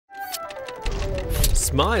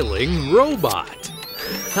smiling robot.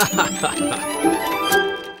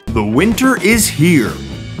 The winter is here.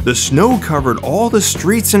 The snow covered all the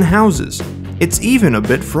streets and houses. It's even a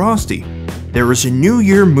bit frosty. There is a New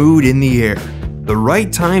Year mood in the air. The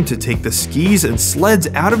right time to take the skis and sleds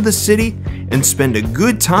out of the city and spend a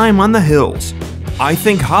good time on the hills. I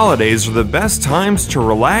think holidays are the best times to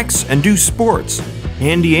relax and do sports.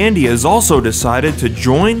 Andy has also decided to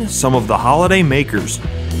join some of the holiday makers.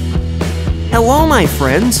 Hello, my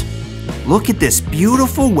friends. Look at this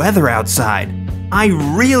beautiful weather outside. I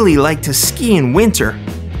really like to ski in winter.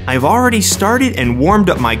 I've already started and warmed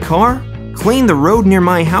up my car, cleaned the road near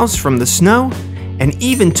my house from the snow, and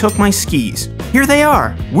even took my skis. Here they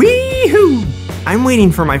are. Wheehooo! I'm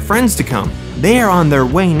waiting for my friends to come. They are on their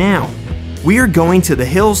way now. We are going to the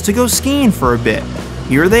hills to go skiing for a bit.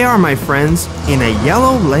 Here they are, my friends, in a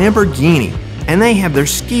yellow Lamborghini, and they have their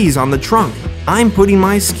skis on the trunk. I'm putting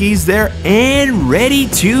my skis there and ready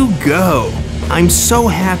to go. I'm so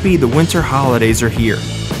happy the winter holidays are here.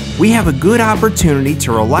 We have a good opportunity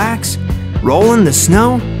to relax, roll in the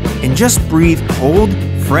snow, and just breathe cold,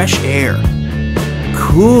 fresh air.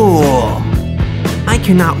 Cool! I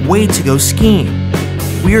cannot wait to go skiing.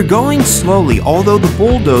 We are going slowly, although the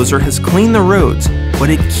bulldozer has cleaned the roads,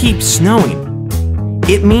 but it keeps snowing.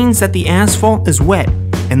 It means that the asphalt is wet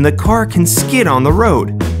and the car can skid on the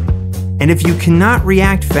road. And if you cannot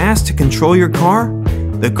react fast to control your car,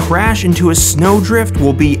 the crash into a snowdrift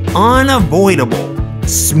will be unavoidable.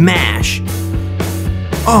 Smash!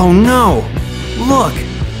 Oh no! Look!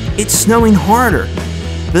 It's snowing harder.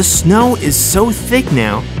 The snow is so thick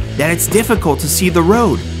now that it's difficult to see the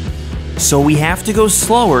road. So we have to go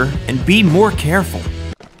slower and be more careful.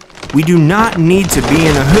 We do not need to be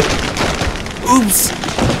in a Oops!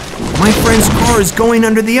 My friend's car is going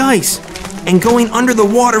under the ice and going under the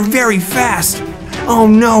water very fast. Oh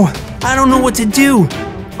no, I don't know what to do.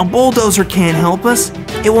 A bulldozer can't help us.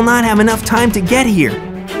 It will not have enough time to get here.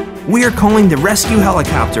 We are calling the rescue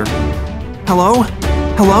helicopter. Hello?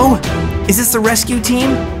 Hello? Is this the rescue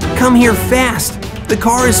team? Come here fast. The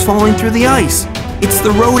car is falling through the ice. It's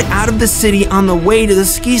the road out of the city on the way to the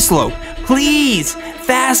ski slope. Please,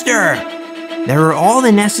 faster! There are all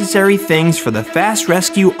the necessary things for the fast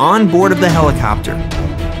rescue on board of the helicopter.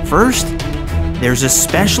 First, there's a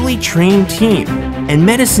specially trained team and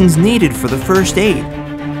medicines needed for the first aid.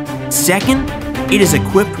 Second, it is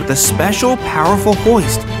equipped with a special, powerful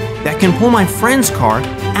hoist that can pull my friend's car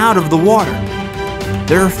out of the water.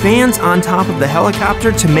 There are fans on top of the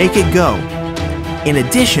helicopter to make it go. In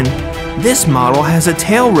addition, this model has a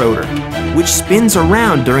tail rotor, which spins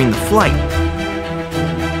around during the flight.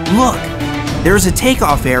 Look, there's a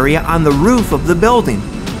takeoff area on the roof of the building,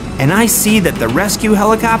 and I see that the rescue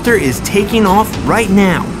helicopter is taking off right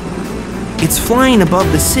now. It's flying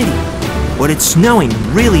above the city, but it's snowing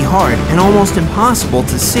really hard and almost impossible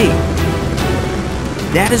to see.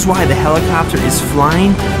 That is why the helicopter is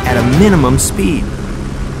flying at a minimum speed.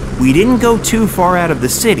 We didn't go too far out of the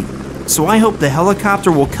city, so I hope the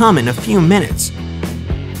helicopter will come in a few minutes.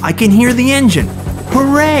 I can hear the engine.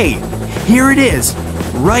 Hooray! Here it is,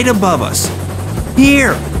 right above us.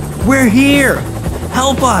 Here! We're here!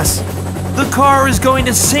 Help us! The car is going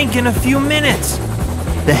to sink in a few minutes.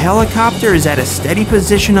 The helicopter is at a steady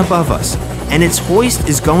position above us, and its hoist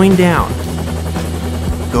is going down.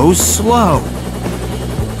 Go slow.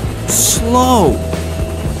 Slow.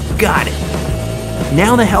 Got it.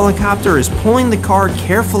 Now the helicopter is pulling the car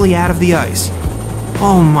carefully out of the ice.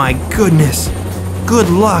 Oh my goodness. Good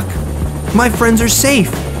luck. My friends are safe.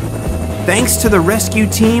 Thanks to the rescue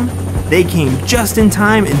team, they came just in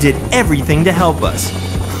time and did everything to help us.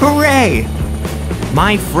 Hooray!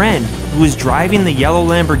 My friend, who is driving the yellow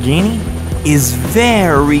Lamborghini, is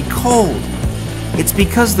very cold. It's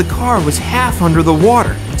because the car was half under the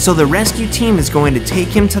water, so the rescue team is going to take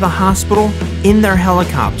him to the hospital in their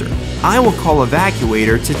helicopter. I will call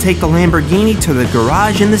evacuator to take the Lamborghini to the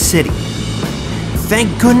garage in the city.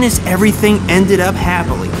 Thank goodness everything ended up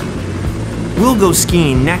happily. We'll go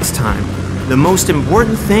skiing next time. The most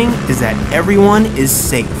important thing is that everyone is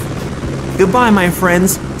safe. Goodbye, my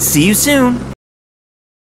friends. See you soon.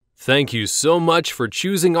 Thank you so much for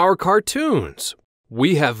choosing our cartoons.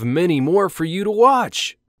 We have many more for you to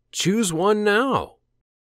watch. Choose one now.